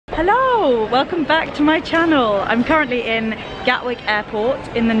Hello, welcome back to my channel. I'm currently in Gatwick Airport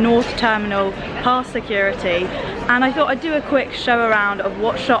in the North Terminal past security, and I thought I'd do a quick show around of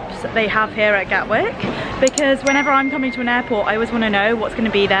what shops they have here at Gatwick, because whenever I'm coming to an airport I always want to know what's going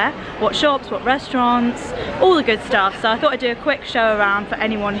to be there, what shops, what restaurants, all the good stuff. So I thought I'd do a quick show around for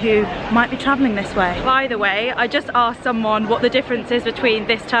anyone who might be travelling this way. By the way, I just asked someone what the difference is between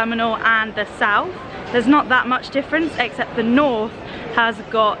this terminal and the south. There's not that much difference, except the north has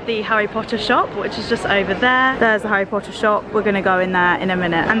got the Harry Potter shop, which is just over there. There's the Harry Potter shop, we're gonna go in there in a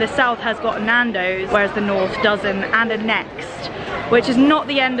minute. And the south has got Nando's, whereas the north doesn't, and a Next, which is not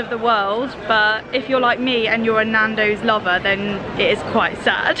the end of the world, but if you're like me and you're a Nando's lover, then it is quite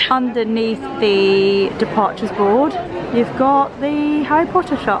sad. Underneath the departures board, you've got the Harry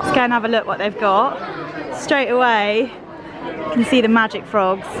Potter shop. Let's go and have a look what they've got. Straight away, you can see the magic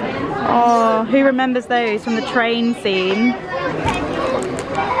frogs. Oh, who remembers those from the train scene?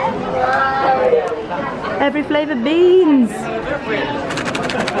 Every flavour beans.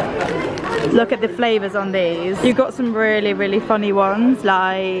 Look at the flavours on these. You've got some really funny ones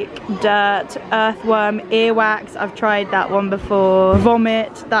like dirt, earthworm, earwax. I've tried that one before.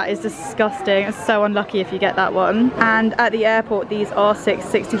 Vomit, that is disgusting. It's so unlucky if you get that one. And at the airport these are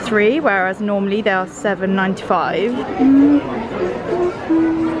 $6.63, whereas normally they are $7.95.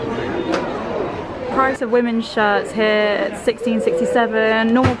 Price of women's shirts here,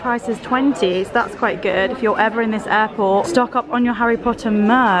 $16.67. Normal price is $20, so that's quite good. If you're ever in this airport, stock up on your Harry Potter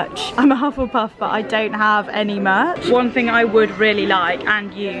merch. I'm a Hufflepuff, but I don't have any merch. One thing I would really like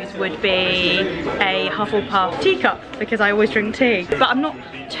and use would be a Hufflepuff teacup, because I always drink tea. But I'm not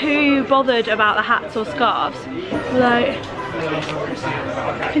too bothered about the hats or scarves. Like,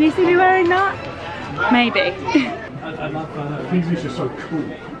 can you see me wearing that? Maybe. I love that. These are so cool.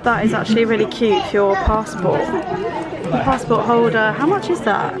 That is actually really cute for your passport. The passport holder, how much is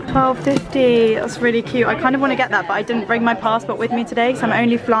that? $12.50, that's really cute. I kind of want to get that, but I didn't bring my passport with me today, so I'm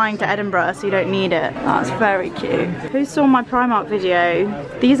only flying to Edinburgh, so you don't need it. That's very cute. Who saw my Primark video?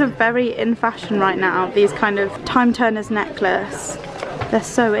 These are very in fashion right now, these kind of time turner's necklace. They're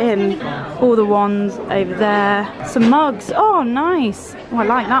so in. All the ones over there. Some mugs, oh nice. Oh, I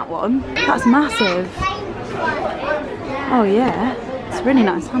like that one. That's massive. Oh yeah. It's really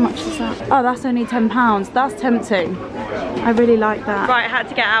nice. How much is that? Oh, that's only £10. That's tempting. I really like that. Right, I had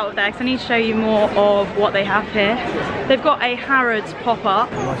to get out of there because I need to show you more of what they have here. They've got a Harrods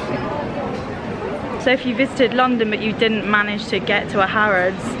pop-up. So if you visited London but you didn't manage to get to a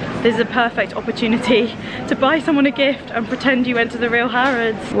Harrods, this is a perfect opportunity to buy someone a gift and pretend you went to the real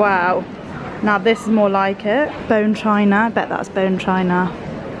Harrods. Wow. Now this is more like it. Bone china. I bet that's bone china.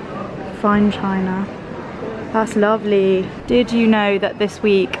 Fine china. That's lovely. Did you know that this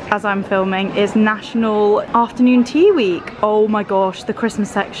week, as I'm filming, is National Afternoon Tea Week? Oh my gosh, the Christmas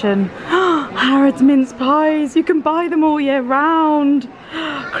section. Harrods mince pies, you can buy them all year round.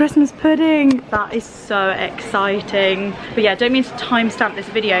 Christmas pudding. That is so exciting. But yeah, don't mean to timestamp this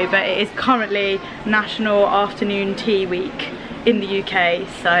video, but it is currently National Afternoon Tea Week in the UK,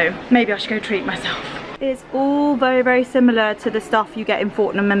 so maybe I should go treat myself. It's all very similar to the stuff you get in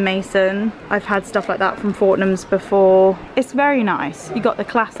Fortnum and Mason. I've had stuff like that from Fortnum's before. It's very nice. You got the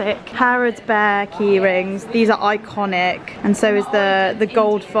classic Harrods Bear key rings. These are iconic, and so is the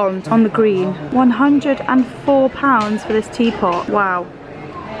gold font on the green. £104 for this teapot. Wow.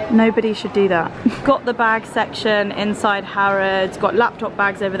 Nobody should do that. Got the bag section inside Harrods, got laptop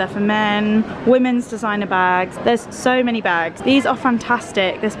bags over there for men, women's designer bags. There's so many bags. These are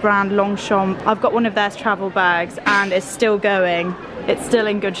fantastic, this brand Longchamp. I've got one of their travel bags and it's still going. It's still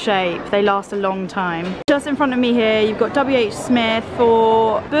in good shape. They last a long time. Just in front of me here, you've got WH Smith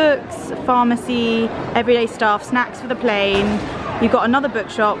for books, pharmacy, everyday stuff, snacks for the plane. You've got another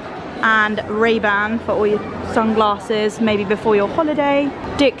bookshop and Ray-Ban for all your sunglasses, maybe before your holiday.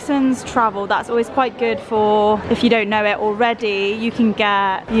 Dixon's Travel, that's always quite good for, if you don't know it already, you can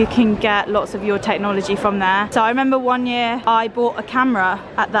get lots of your technology from there. So I remember one year I bought a camera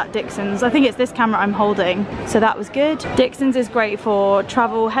at that Dixon's. I think it's this camera I'm holding, so that was good. Dixon's is great for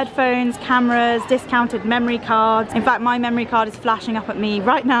travel headphones, cameras, discounted memory cards. In fact, my memory card is flashing up at me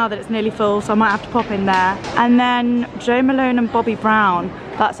right now that it's nearly full, so I might have to pop in there. And then Jo Malone and Bobbi Brown.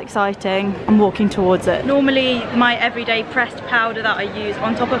 That's exciting. I'm walking towards it. Normally Usually my everyday pressed powder that I use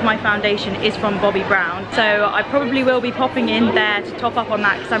on top of my foundation is from Bobbi Brown, so I probably will be popping in there to top up on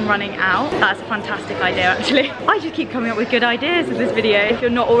that because I'm running out. That's a fantastic idea actually. I just keep coming up with good ideas in this video. If you're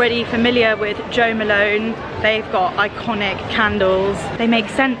not already familiar with Jo Malone, they've got iconic candles. They make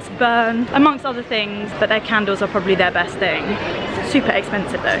scents burn, amongst other things, but their candles are probably their best thing. Super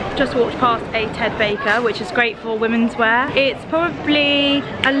expensive though. Just walked past a Ted Baker, which is great for women's wear. It's probably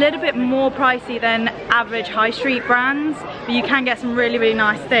a little bit more pricey than average high street brands, but you can get some really, really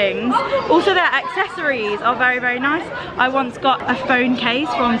nice things. Also their accessories are very, very nice. I once got a phone case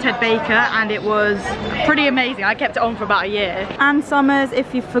from Ted Baker and it was pretty amazing. I kept it on for about a year. And Summers,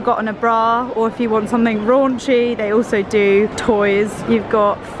 if you've forgotten a bra or if you want something raunchy, they also do toys. You've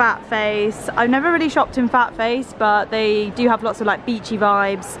got Fat Face. I've never really shopped in Fat Face, but they do have lots of like beachy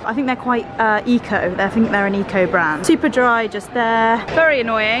vibes. I think they're quite eco. I think they're an eco brand. Super dry just there. Very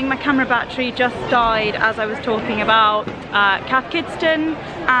annoying. My camera battery just died as I was talking about Cath Kidston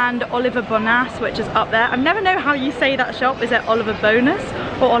and Oliver Bonas, which is up there. I never know how you say that shop. Is it Oliver Bonas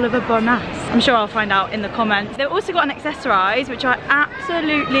or Oliver Bonas? I'm sure I'll find out in the comments. They've also got an accessorize, which I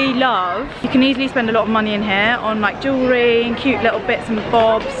absolutely love. You can easily spend a lot of money in here on like jewellery and cute little bits and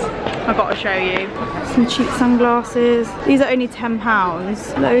bobs. I've got to show you. Some cheap sunglasses. These are only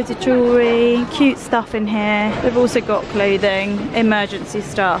 £10. Loads of jewellery, cute stuff in here. They've also got clothing, emergency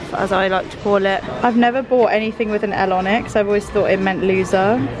stuff as I like to call it. I've never bought anything with an L on it because I've always thought it meant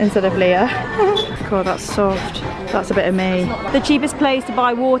loser instead of Leah. God, that's soft. That's a bit of me. The cheapest place to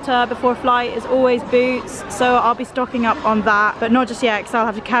buy water before a flight is always Boots, so I'll be stocking up on that, but not just yet because I'll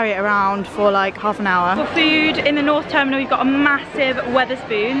have to carry it around for like half an hour. For food in the North Terminal, you've got a massive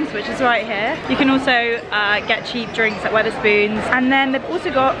Wetherspoons, which is right here. You can also get cheap drinks at Wetherspoons, and then they've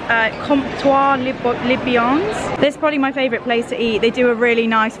also got Comptoir Libyans. This is probably my favourite place to eat. They do a really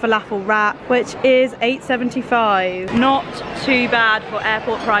nice falafel wrap, which is £8.75. Not too bad for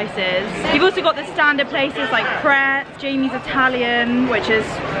airport prices. You've also got the standard places like Pret, Jamie's Italian, which is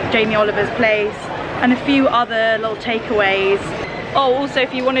Jamie Oliver's place, and a few other little takeaways. Oh, also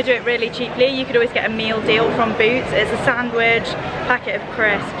if you want to do it really cheaply, you could always get a meal deal from Boots. It's a sandwich, packet of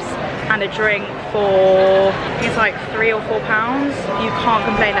crisps, and a drink for, I think it's like £3 or £4. You can't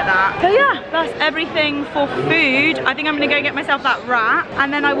complain at that. But yeah, that's everything for food. I think I'm gonna go get myself that wrap,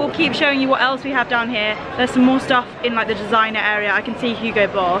 and then I will keep showing you what else we have down here. There's some more stuff in like the designer area. I can see Hugo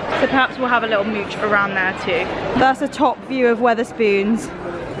Boss, so perhaps we'll have a little mooch around there too. That's a top view of Wetherspoons,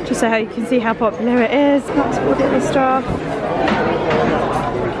 just so you can see how popular it is. That's all the other stuff.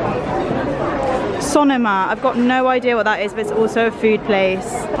 Sonoma, I've got no idea what that is, but it's also a food place.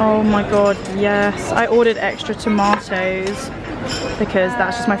 Oh my god, yes. I ordered extra tomatoes because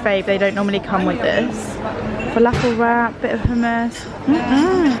that's just my fave. They don't normally come with this. Falafel wrap, bit of hummus.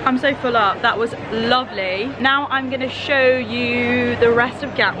 I'm so full up. That was lovely. Now I'm gonna show you the rest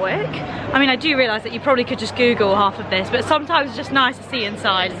of Gatwick. I mean, I do realise that you probably could just Google half of this, but sometimes it's just nice to see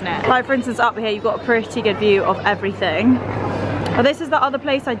inside, isn't it? Like for instance, up here you've got a pretty good view of everything. Oh, this is the other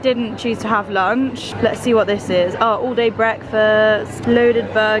place I didn't choose to have lunch. Let's see what this is. Oh, all day breakfast, loaded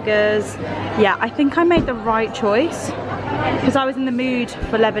burgers. Yeah, I think I made the right choice because I was in the mood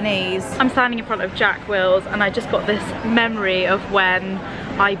for Lebanese. I'm standing in front of Jack Wills and I just got this memory of when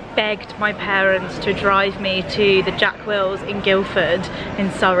I begged my parents to drive me to the Jack Wills in Guildford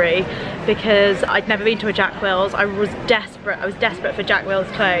in Surrey because I'd never been to a Jack Wills. I was desperate for Jack Wills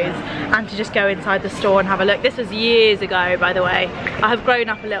clothes and to just go inside the store and have a look. This was years ago, by the way. I have grown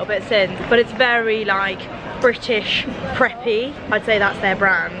up a little bit since, but it's very like British preppy. I'd say that's their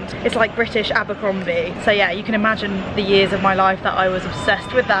brand. It's like British Abercrombie. So yeah, you can imagine the years of my life that I was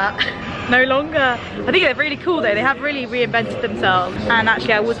obsessed with that. No longer. I think they're really cool though. They have really reinvented themselves. And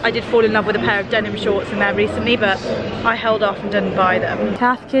actually I did fall in love with a pair of denim shorts in there recently, but I held off and didn't buy them.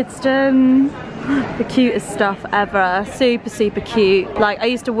 Cath Kidston. The cutest stuff ever. Super, super cute. Like I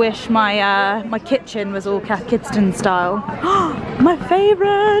used to wish my my kitchen was all Cath Kidston style. My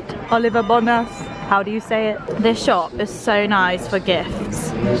favourite! Oliver Bonas. How do you say it? This shop is so nice for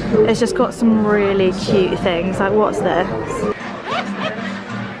gifts. It's just got some really cute things. Like what's this?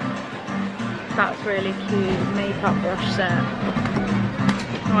 That's really cute. Makeup brush set.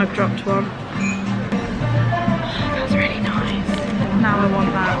 Oh, I've dropped one. That's really nice. Now I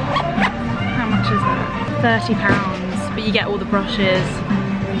want that. How much is it? £30, but you get all the brushes.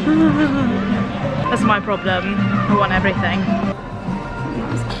 That's my problem. I want everything.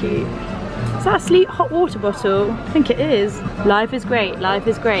 That's cute. Is that a Sleep hot water bottle? I think it is. Life is great, life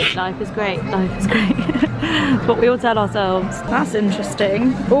is great, life is great, life is great. That's what we all tell ourselves. That's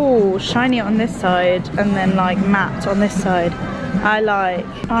interesting. Oh, shiny on this side and then like matte on this side.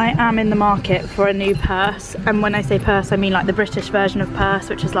 I am in the market for a new purse, and when I say purse I mean like the British version of purse,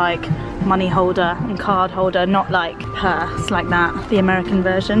 which is like money holder and card holder, not like purse like that, the American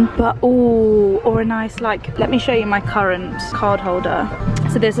version. But or a nice, like, let me show you my current card holder.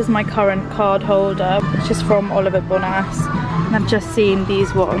 So this is my current card holder, which is from Bonas, and I've just seen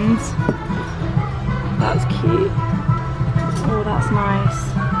these ones. That's cute. Oh, that's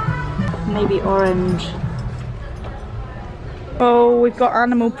nice. Maybe orange. Oh, we've got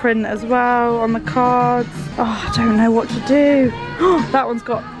animal print as well on the cards. Oh, I don't know what to do. That one's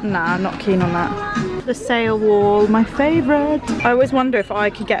got, nah, I'm not keen on that. The sail wall, my favourite. I always wonder if I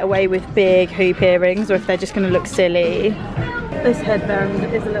could get away with big hoop earrings or if they're just going to look silly. This headband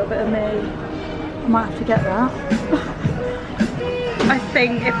is a little bit of me. I might have to get that. I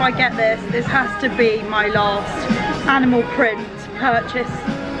think if I get this has to be my last animal print purchase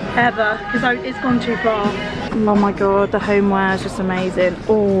ever, because it's gone too far. Oh my god, the homeware is just amazing.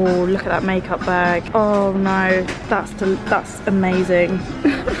 Oh, look at that makeup bag. Oh no, that's amazing.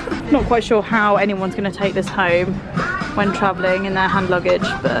 Not quite sure how anyone's going to take this home when travelling in their hand luggage,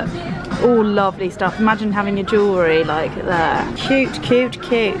 but all lovely stuff. Imagine having your jewellery like there. Cute, cute,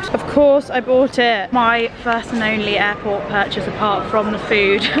 cute. Of course I bought it. My first and only airport purchase apart from the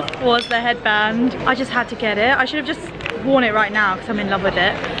food was the headband. I just had to get it. I should have just worn it right now because I'm in love with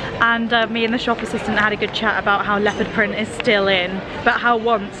it. And me and the shop assistant had a good chat about how leopard print is still in, but how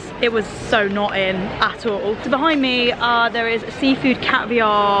once it was so not in at all. So behind me there is a seafood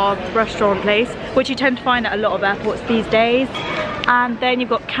caviar restaurant place, which you tend to find at a lot of airports these days. And then you've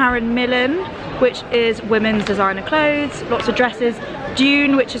got Karen Millen, which is women's designer clothes, lots of dresses.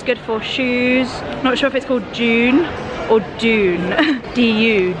 Dune, which is good for shoes. Not sure if it's called June or Dune.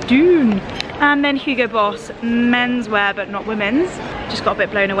 D-U, Dune. And then Hugo Boss, menswear but not women's. Just got a bit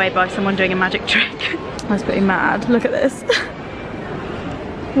blown away by someone doing a magic trick. I was pretty mad. Look at this.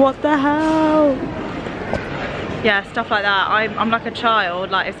 What the hell? Yeah, stuff like that. I'm like a child.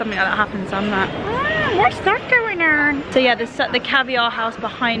 Like if something like that happens, I'm like, what's that going on? So yeah, the caviar house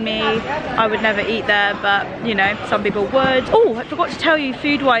behind me, I would never eat there, but you know, some people would. Oh, I forgot to tell you,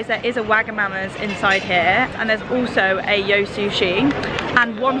 food-wise, there is a Wagamama's inside here, and there's also a Yo Sushi.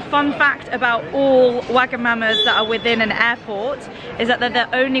 And one fun fact about all Wagamama's that are within an airport is that they're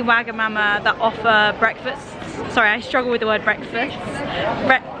the only Wagamama that offer breakfasts. Sorry, I struggle with the word breakfast.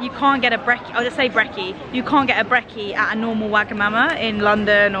 You can't get a brekkie, I'll just say brekkie. You can't get a brekkie at a normal Wagamama in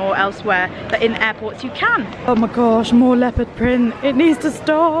London or elsewhere, but in airports you can. Oh my gosh, more leopard print. It needs to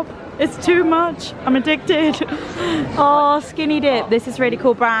stop. It's too much. I'm addicted. Oh, Skinny Dip. This is a really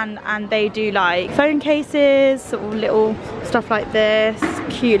cool brand, and they do like phone cases, sort of little stuff like this.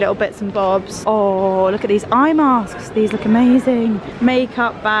 Cute little bits and bobs. Oh, look at these eye masks. These look amazing.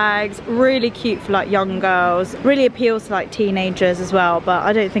 Makeup bags, really cute for like young girls. Really appeals to like teenagers as well, but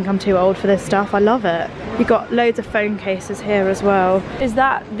I don't think I'm too old for this stuff. I love it. You've got loads of phone cases here as well. Is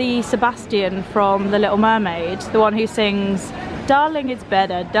that the Sebastian from The Little Mermaid? The one who sings, "Darling, it's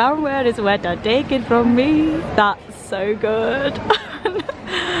better down where it's wetter, take it from me." That's so good.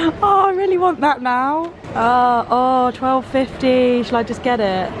 Oh, I really want that now. Oh, $12.50. Shall I just get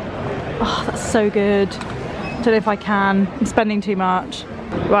it? Oh, that's so good. Don't know if I can. I'm spending too much.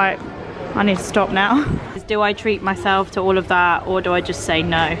 Right, I need to stop now. Do I treat myself to all of that, or do I just say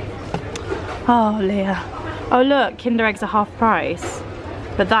no? Oh, Leah. Oh look, Kinder Eggs are half price.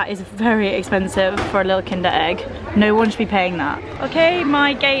 But that is very expensive for a little Kinder Egg. No one should be paying that. Okay,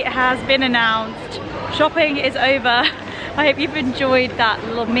 my gate has been announced. Shopping is over. I hope you've enjoyed that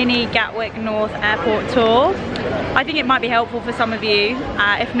little mini Gatwick North Airport tour. I think it might be helpful for some of you.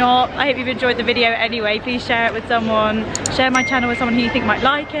 If not, I hope you've enjoyed the video anyway. Please share it with someone. Share my channel with someone who you think might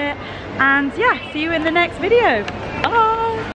like it. And yeah, see you in the next video. Bye!